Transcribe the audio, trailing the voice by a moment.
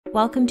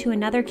Welcome to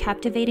another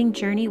captivating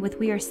journey with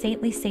We Are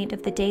Saintly Saint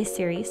of the Day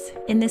series.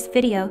 In this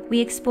video,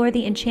 we explore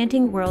the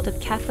enchanting world of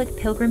Catholic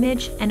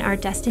pilgrimage, and our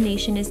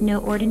destination is no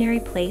ordinary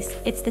place,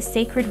 it's the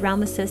sacred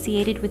realm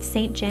associated with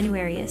Saint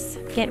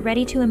Januarius. Get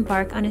ready to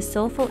embark on a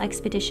soulful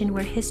expedition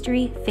where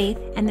history, faith,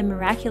 and the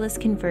miraculous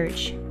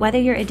converge. Whether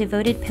you're a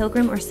devoted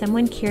pilgrim or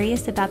someone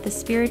curious about the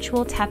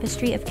spiritual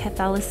tapestry of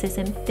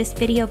Catholicism, this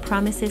video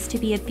promises to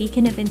be a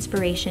beacon of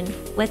inspiration.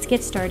 Let's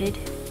get started.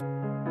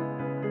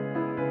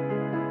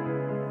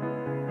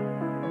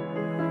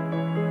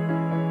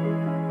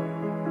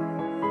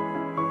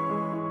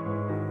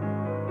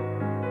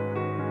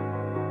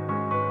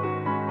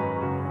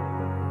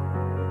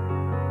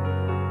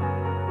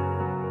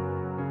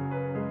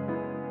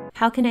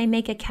 How can I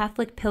make a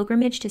Catholic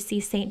pilgrimage to see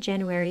Saint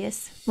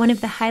Januarius? One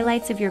of the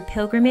highlights of your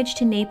pilgrimage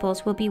to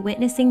Naples will be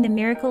witnessing the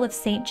miracle of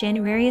Saint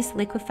Januarius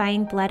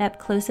liquefying blood up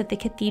close at the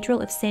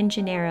Cathedral of San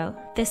Gennaro.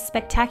 This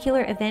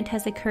spectacular event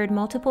has occurred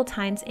multiple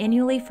times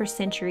annually for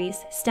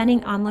centuries,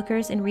 stunning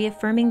onlookers and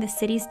reaffirming the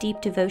city's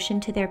deep devotion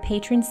to their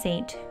patron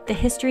saint. The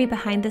history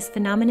behind this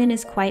phenomenon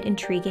is quite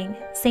intriguing.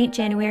 Saint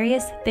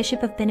Januarius,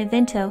 Bishop of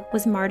Benevento,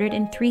 was martyred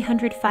in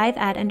 305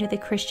 AD under the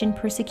Christian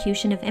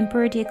persecution of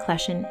Emperor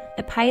Diocletian.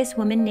 A pious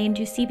woman named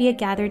Eusebia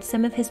gathered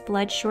some of his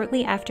blood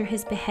shortly after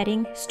his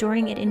beheading,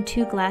 storing it in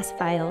 2 glass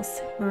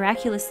vials.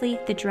 Miraculously,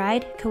 the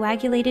dried,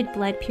 coagulated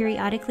blood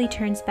periodically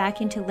turns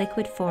back into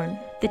liquid form.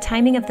 The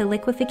timing of the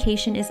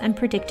liquefaction is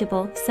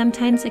unpredictable,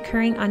 sometimes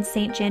occurring on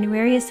Saint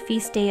Januarius'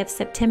 feast day of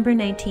September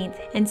 19th,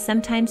 and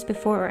sometimes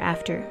before or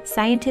after.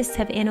 Scientists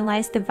have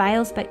analyzed the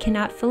vials but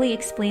cannot fully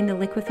explain the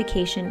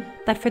liquefaction.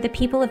 But for the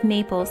people of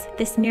Naples,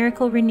 this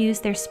miracle renews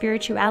their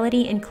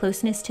spirituality and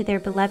closeness to their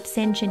beloved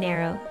San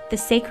Gennaro. The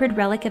sacred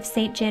relic of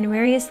Saint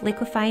Januarius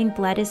liquefying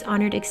blood is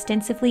honored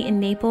extensively in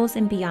Naples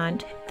and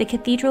beyond. The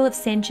Cathedral of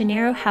San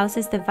Gennaro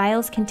houses the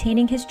vials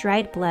containing his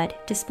dried blood,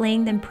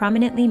 displaying them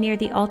prominently near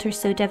the altar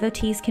so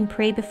devotees can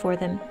pray before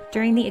them.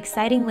 During the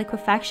exciting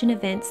liquefaction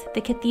events, the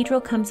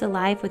cathedral comes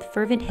alive with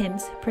fervent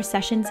hymns,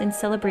 processions, and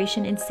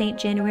celebration in Saint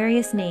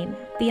Januarius' name.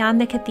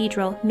 Beyond the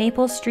cathedral,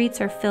 Naples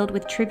streets are filled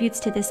with tributes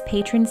to this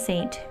patron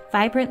saint.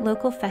 Vibrant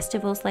local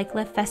festivals like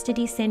La Festa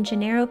di San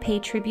Gennaro pay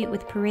tribute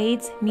with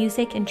parades,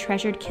 music, and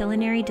treasured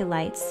culinary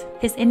delights.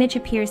 His image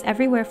appears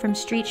everywhere from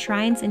street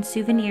shrines and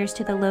souvenirs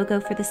to the logo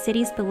for the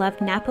city's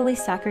beloved Napoli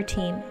soccer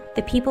team.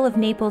 The people of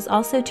Naples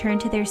also turn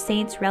to their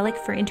saint's relic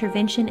for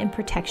intervention and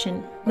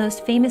protection.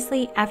 Most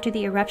famously, after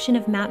the eruption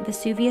of Mount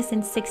Vesuvius in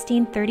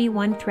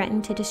 1631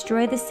 threatened to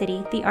destroy the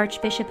city, the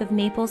Archbishop of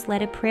Naples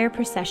led a prayer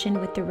procession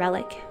with the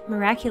relic.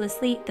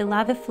 Miraculously, the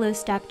lava flow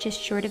stopped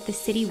just short of the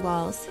city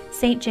walls.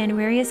 Saint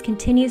Januarius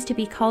continues to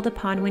be called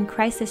upon when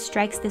crisis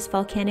strikes this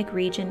volcanic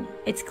region.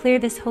 It's clear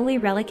this holy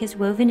relic is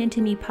woven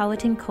into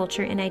Neapolitan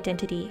culture and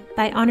identity.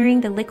 By honoring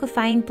the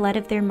liquefying blood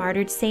of their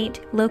martyred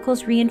saint,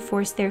 locals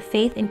reinforce their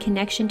faith and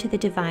connection to the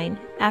divine.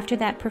 After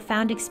that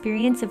profound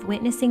experience of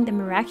witnessing the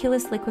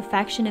miraculous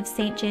liquefaction of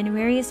Saint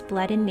Januarius'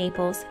 blood in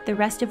Naples, the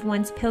rest of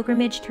one's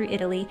pilgrimage through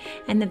Italy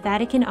and the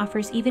Vatican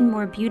offers even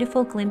more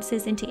beautiful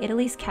glimpses into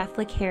Italy's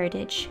Catholic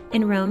heritage.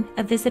 In Rome,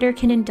 a visitor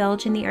can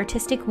indulge in the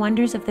artistic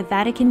wonders of the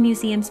Vatican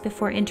museums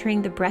before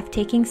entering the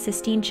breathtaking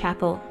Sistine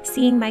Chapel.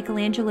 Seeing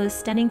Michelangelo's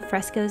stunning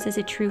frescoes is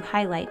a true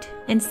highlight.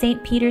 And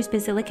St. Peter's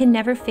Basilica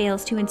never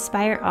fails to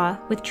inspire awe,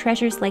 with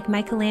treasures like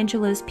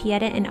Michelangelo's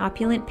Pieta and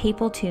opulent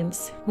papal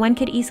tombs. One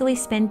could easily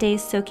spend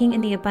days soaking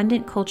in the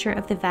abundant culture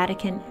of the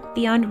Vatican.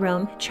 Beyond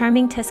Rome,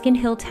 charming Tuscan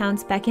hill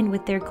towns beckon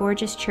with their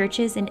gorgeous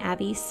churches and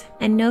abbeys.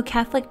 And no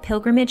Catholic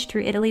pilgrimage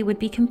through Italy would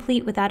be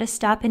complete without a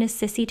stop in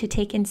Assisi to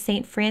take in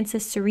St.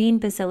 Francis' serene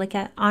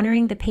basilica,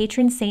 honoring the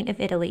patron saint of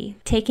Italy.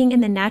 Taking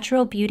in the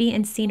natural beauty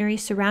and scenery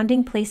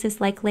surrounding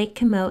places like Lake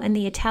Como and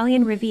the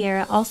Italian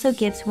Riviera also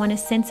gives one a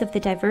sense of the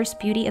diverse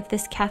beauty of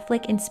this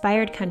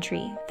Catholic-inspired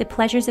country. The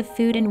pleasures of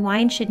food and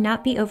wine should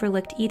not be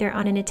overlooked either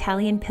on an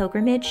Italian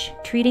pilgrimage.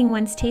 Treating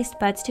one's taste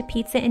buds to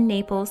pizza in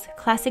Naples,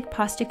 classic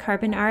pasta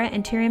carbonara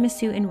and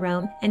tiramisu in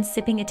Rome, and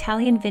sipping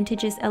Italian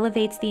vintages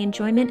elevates the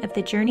enjoyment of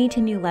the journey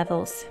to new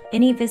levels.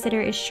 Any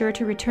visitor is sure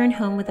to return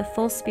home with a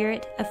full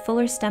spirit, a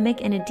fuller stomach,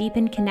 and a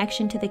deepened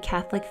connection to the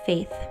Catholic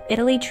faith.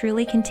 Italy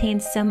truly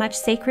contains so much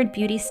sacred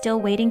beauty still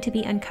waiting to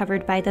be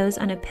uncovered by those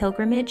on a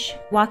pilgrimage.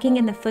 Walking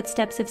in the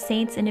footsteps of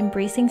saints and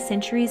embracing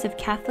centuries of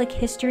Catholic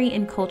history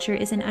and culture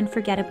is an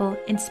unforgettable,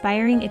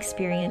 inspiring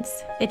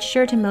experience. It's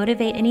sure to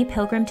motivate any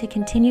pilgrim to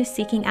continue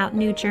seeking out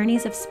new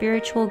journeys of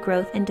spiritual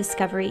growth and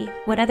discovery.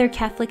 What other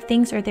Catholic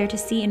things are there to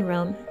see in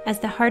Rome? As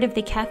the heart of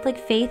the Catholic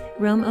faith,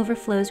 Rome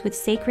overflows with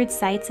sacred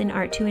sites and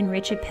art to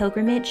enrich a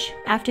pilgrimage.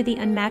 After the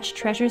unmatched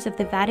treasures of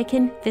the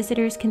Vatican,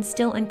 visitors can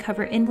still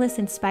uncover endless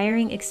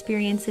inspiring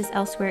experiences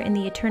elsewhere in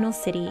the Eternal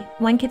City.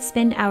 One could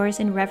spend hours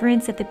in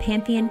reverence at the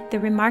Pantheon,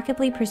 the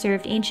remarkably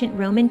preserved ancient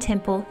Roman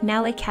temple,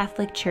 now a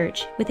Catholic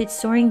church, with its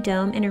soaring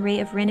dome and array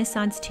of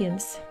Renaissance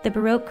tombs. The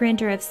Baroque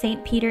grandeur of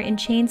St. Peter in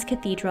Chains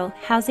Cathedral,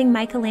 housing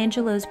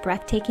Michelangelo's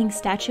breathtaking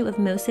statue of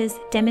Moses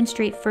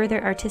demonstrate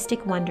further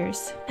artistic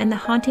wonders, and the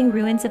haunting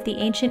ruins of the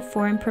ancient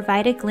Forum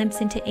provide a glimpse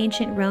into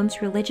ancient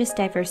Rome's religious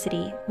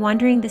diversity.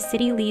 Wandering the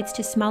city leads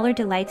to smaller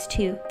delights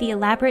too, the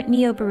elaborate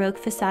neo-Baroque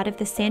facade of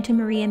the Santa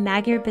Maria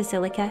Maggiore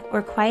Basilica,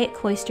 or quiet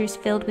cloisters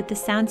filled with the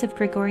sounds of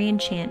Gregorian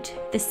chant.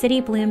 The city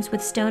blooms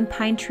with stone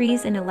pine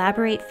trees and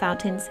elaborate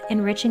fountains,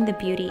 enriching the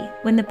beauty.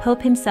 When the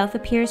Pope himself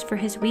appears for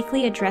his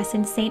weekly address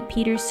in St.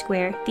 Peter's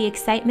Square, the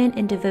excitement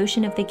and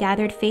devotion of the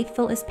gathered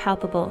faithful is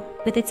palpable.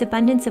 With its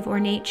abundance of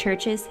ornate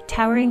churches,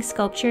 towering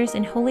sculptures,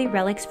 and holy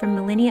relics from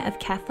millennia of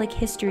Catholic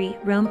history,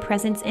 Rome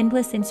presents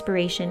endless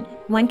inspiration.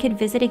 One could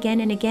visit again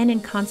and again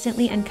and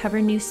constantly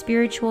uncover new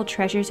spiritual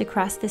treasures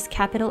across this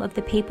capital of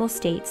the Papal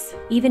States.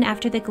 Even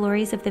after the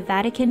glories of the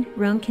Vatican,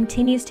 Rome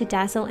continues to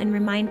dazzle and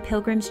remind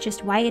pilgrims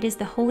just why it is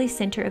the holy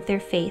center of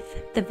their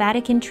faith. The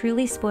Vatican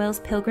truly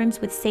spoils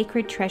pilgrims with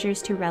sacred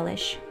treasures to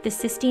relish. The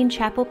Sistine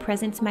Chapel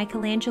presents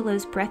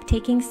Michelangelo's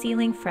breathtaking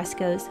ceiling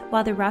frescoes,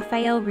 while the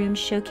Raphael rooms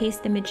showcase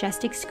the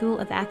majestic School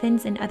of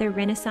Athens and other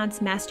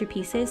Renaissance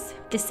masterpieces.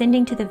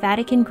 Descending to the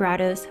Vatican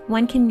grottos,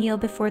 one can kneel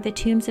before the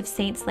tombs of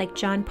saints like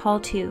John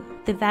Paul II.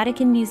 The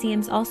Vatican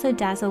museums also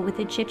dazzle with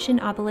Egyptian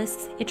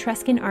obelisks,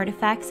 Etruscan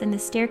artifacts, and the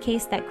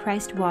staircase that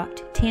Christ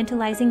walked,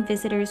 tantalizing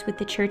visitors with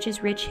the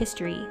church's rich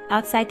history.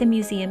 Outside the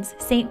museums,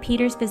 St.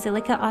 Peter's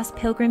Basilica awes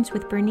pilgrims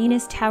with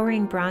Bernina's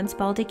towering bronze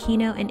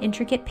baldacchino and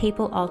intricate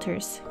papal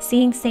altars.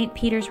 Seeing St.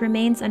 Peter's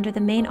remains under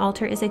the main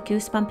altar is a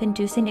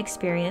goosebump-inducing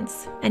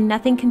experience, and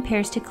nothing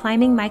compares to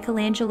climbing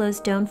Michelangelo's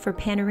dome for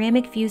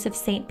panoramic views of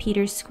St.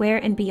 Peter's Square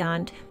and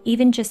beyond.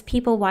 Even just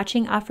people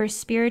watching offers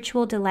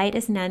spiritual delight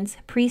as nuns,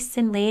 priests,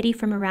 and laity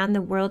from around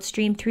the world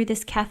stream through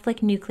this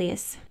Catholic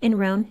nucleus. In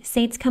Rome,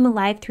 saints come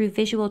alive through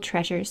visual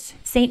treasures.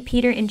 St.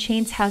 Peter in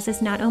Chains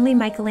houses not only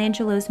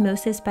Michelangelo's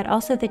Moses but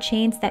also the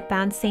chains that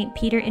bound St.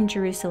 Peter in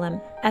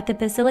Jerusalem. At the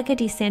Basilica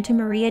di Santa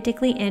Maria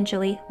degli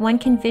Angeli, one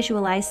can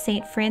visualize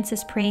St.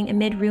 Francis praying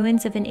amid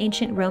ruins of an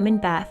ancient Roman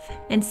bath,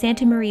 and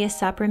Santa Maria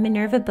sopra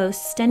Minerva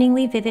boasts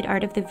stunningly vivid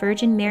art of the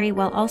Virgin Mary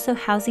while also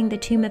housing the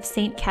tomb of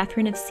St.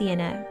 Catherine of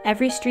Siena.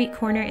 Every street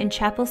corner and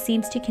chapel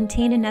seems to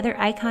contain another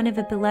icon of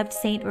a beloved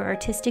saint or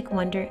artistic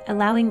wonder,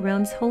 allowing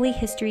Rome's holy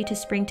history to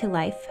spring to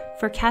life.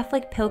 For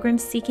Catholic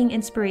pilgrims seeking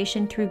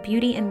inspiration through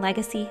beauty and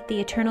legacy,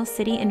 the Eternal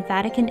City and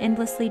Vatican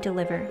endlessly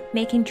deliver,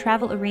 making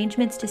travel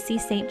arrangements to see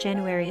Saint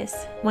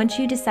Januarius. Once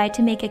you decide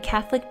to make a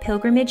Catholic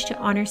pilgrimage to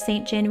honor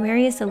Saint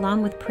Januarius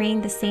along with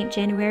praying the Saint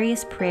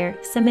Januarius prayer,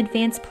 some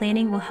advanced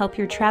planning will help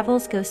your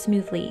travels go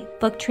smoothly.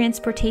 Book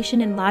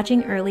transportation and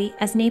lodging early,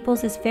 as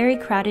Naples is very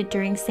crowded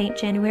during Saint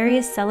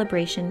Januarius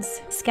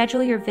celebrations.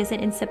 Schedule your visit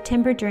in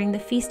September during the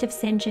Feast of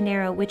San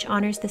Gennaro, which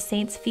honors the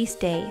saint's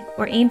feast day,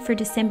 or aim for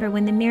December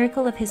when the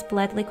miracle of his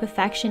blood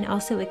liquefaction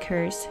also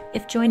occurs.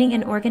 If joining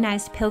an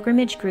organized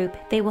pilgrimage group,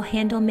 they will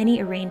handle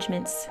many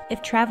arrangements.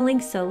 If traveling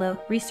solo,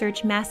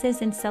 research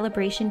masses and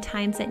celebration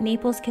times at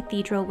Naples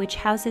Cathedral, which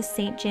houses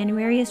Saint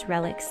Januarius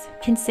relics.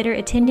 Consider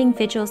attending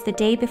vigils the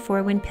day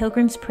before when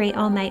pilgrims pray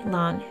all night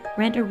long.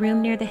 Rent a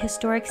room near the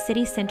historic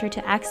city center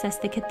to access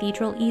the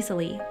cathedral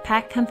easily.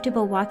 Pack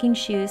comfortable walking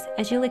shoes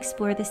as you'll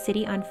explore the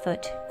city on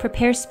foot.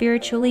 Prepare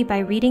spiritually by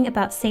reading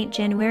about Saint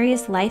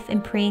Januarius' life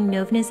and praying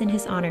novenas in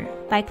his honor.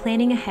 By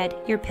planning ahead,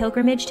 your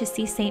pilgrimage to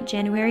see Saint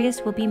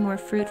Januarius will be more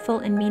fruitful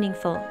and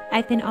meaningful.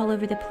 I've been all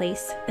over the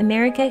place.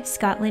 America,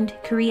 Scotland,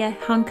 Korea,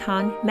 Hong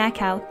Kong,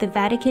 Macau, the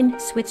Vatican,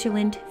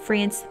 Switzerland,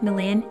 France,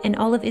 Milan, and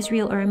all of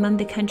Israel are among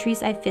the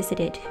countries I've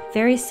visited.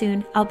 Very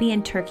soon, I'll be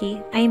in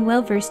Turkey. I am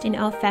well versed in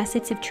all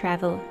facets of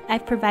travel.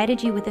 I've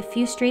provided you with a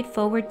few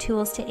straightforward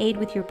tools to aid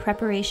with your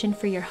preparation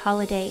for your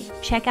holiday.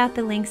 Check out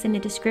the links in the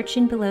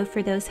description below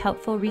for those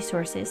helpful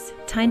resources.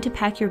 Time to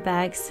pack your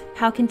bags.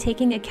 How can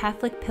taking a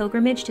Catholic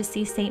pilgrimage to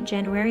see Saint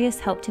Januarius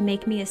help to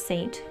make me a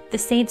saint? The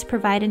saints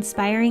provide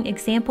inspiring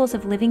examples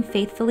of living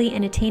faithfully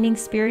and attaining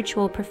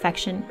spiritual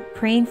perfection.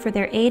 Praying for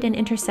their aid and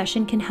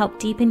intercession can help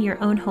deepen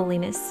your own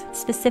holiness.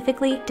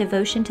 Specifically,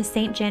 devotion to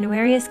Saint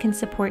Januarius can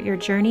support your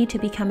journey to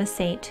become a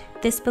saint.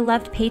 This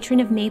beloved patron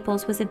of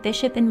Naples was a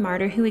bishop and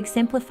martyr who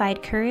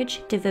exemplified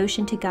courage,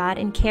 devotion to God,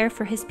 and care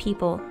for his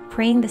people.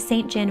 Praying the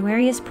Saint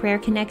Januarius prayer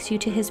connects you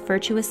to his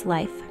virtuous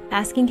life.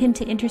 Asking him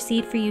to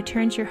intercede for you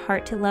turns your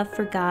heart to love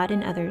for God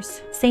and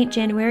others. Saint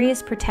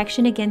Januarius'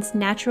 protection against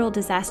natural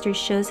disasters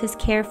shows his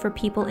care for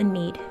people in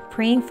need.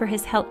 Praying for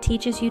his help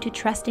teaches you to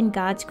trust in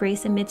God's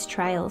grace amidst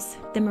trials.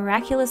 The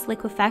miraculous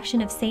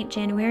liquefaction of Saint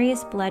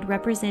Januarius' blood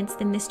represents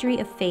the mystery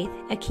of faith,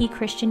 a key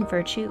Christian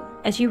virtue.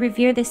 As you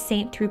revere this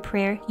saint through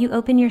prayer, you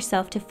open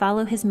yourself to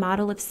follow his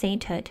model of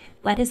sainthood.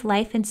 Let his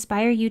life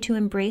inspire you to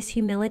embrace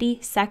humility,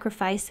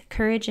 sacrifice,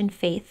 courage, and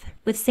faith.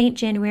 With Saint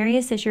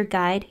Januarius as your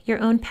guide, your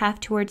own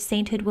path towards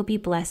sainthood will be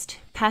blessed.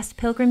 Past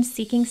pilgrims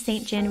seeking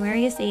Saint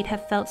Januarius' aid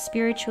have felt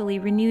spiritually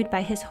renewed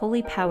by his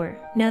holy power.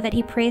 Know that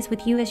he prays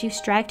with you as you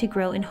strive to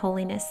grow in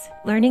holiness.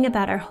 Learning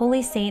about our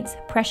holy saints,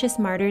 precious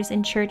martyrs,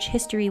 and church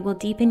history will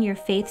deepen your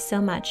faith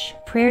so much.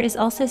 Prayer is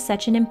also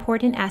such an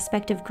important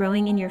aspect of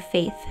growing in your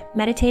faith.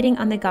 Meditating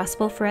on the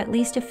gospel for at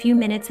least a few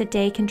minutes a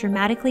day can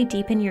dramatically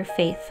deepen your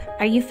faith.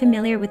 Are you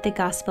familiar with the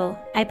gospel?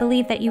 I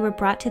believe that you were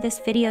brought to this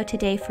video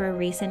today for a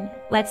reason.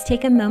 Let's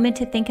take a moment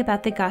to think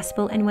about the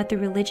gospel and what the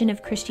religion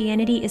of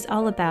Christianity is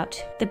all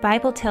about. The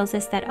Bible tells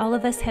us that all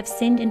of us have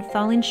sinned and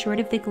fallen short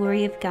of the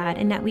glory of God,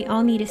 and that we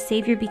all need a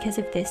Savior because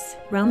of this.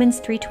 Romans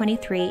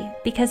 3:23.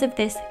 Because of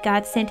this,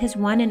 God sent his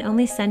one and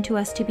only Son to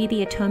us to be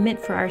the atonement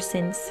for our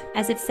sins.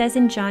 As it says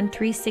in John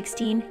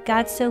 3:16,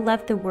 God so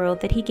loved the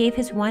world that he gave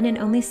his one and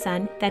only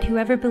Son, that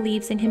whoever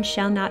believes in him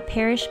shall not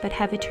perish but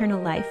have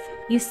eternal life.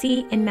 You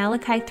see, in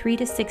Malachi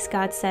 3-6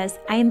 God says,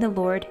 I am the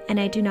Lord, and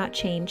I do not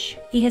change.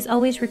 He has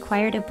always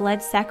required a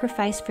blood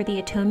sacrifice for the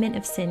atonement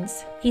of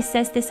sins. He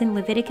says this in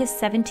Leviticus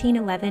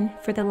 17:11,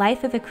 For the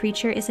life of a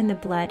creature is in the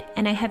blood,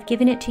 and I have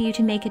given it to you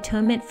to make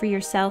atonement for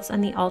yourselves on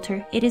the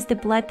altar. It is the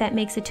blood that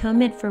makes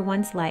atonement for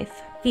one's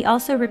life. He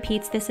also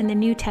repeats this in the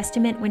New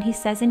Testament when he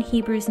says in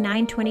Hebrews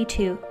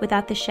 9:22,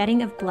 Without the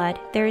shedding of blood,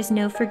 there is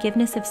no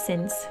forgiveness of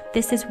sins.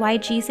 This is why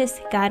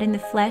Jesus, God in the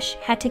flesh,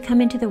 had to come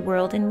into the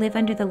world and live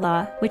under the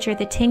law, which are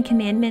the 10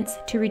 Commandments,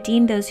 to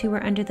redeem those who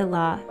were under the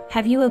law.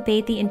 Have you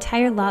obeyed the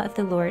entire law of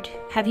the Lord?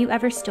 Have you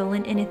ever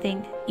stolen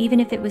anything, even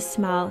if it was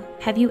small?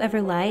 Have you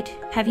ever lied?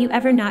 Have you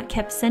ever not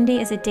kept Sunday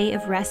as a day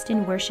of rest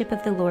and worship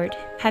of the Lord?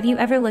 Have you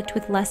ever looked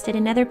with lust at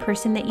another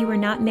person that you were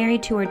not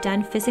married to, or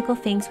done physical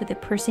things with a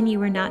person you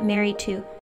were not married to?